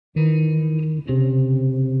For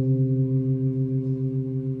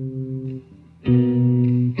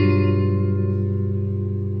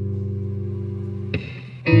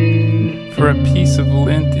a piece of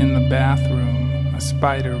lint in the bathroom, a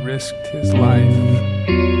spider risked his life.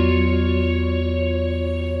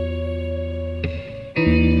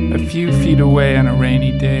 A few feet away on a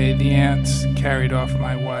rainy day, the ants carried off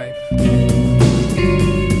my wife.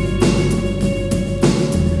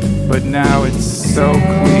 But now it's so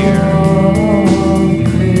clear.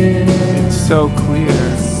 It's so clear.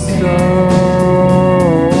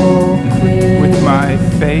 With my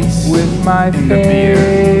face in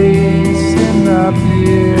the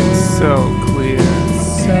beer. It's so clear.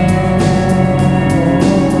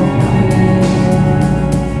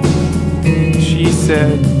 She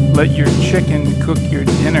said, let your chicken cook your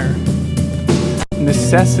dinner.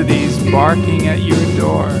 Necessities barking at your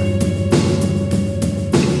door.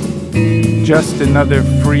 Just another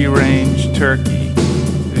free-range turkey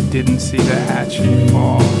who didn't see the hatchet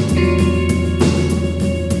fall.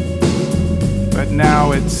 But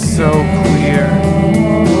now it's so clear.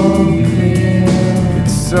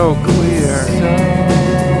 It's so clear.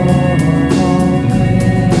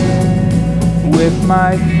 With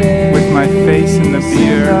my face in the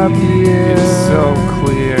beer, it's so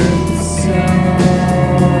clear.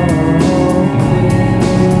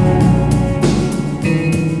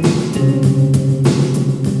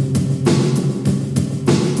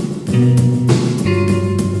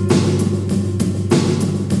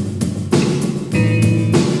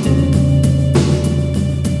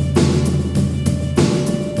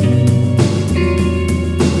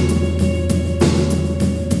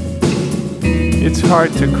 It's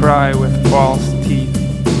hard to cry with false teeth.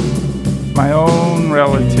 My own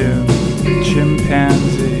relative, the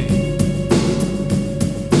chimpanzee.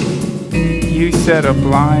 You said a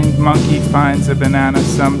blind monkey finds a banana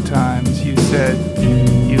sometimes. You said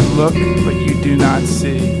you look but you do not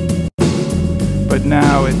see. But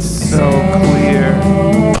now it's so clear.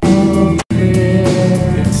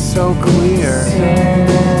 It's so clear.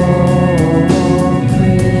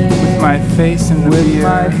 With my face in the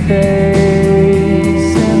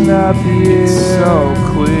beer. It's so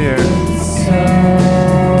clear.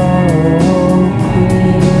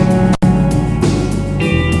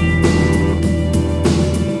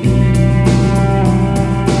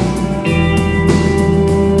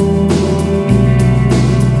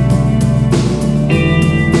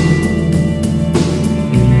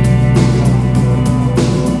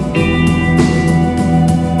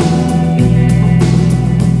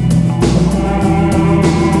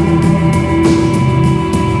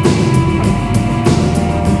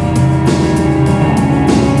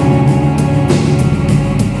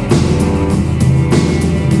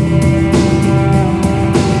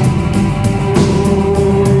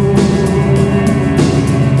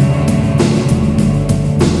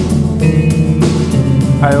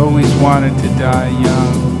 I always wanted to die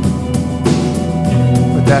young,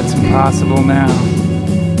 but that's impossible now.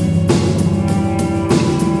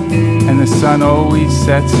 And the sun always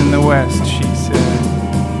sets in the west, she said,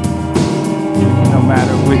 no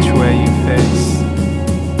matter which way you face.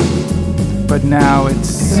 But now it's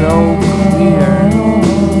so clear.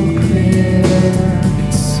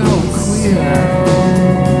 It's so clear.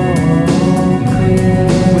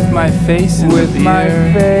 With my face in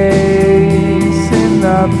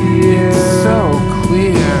the beer. It's so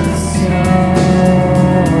clear.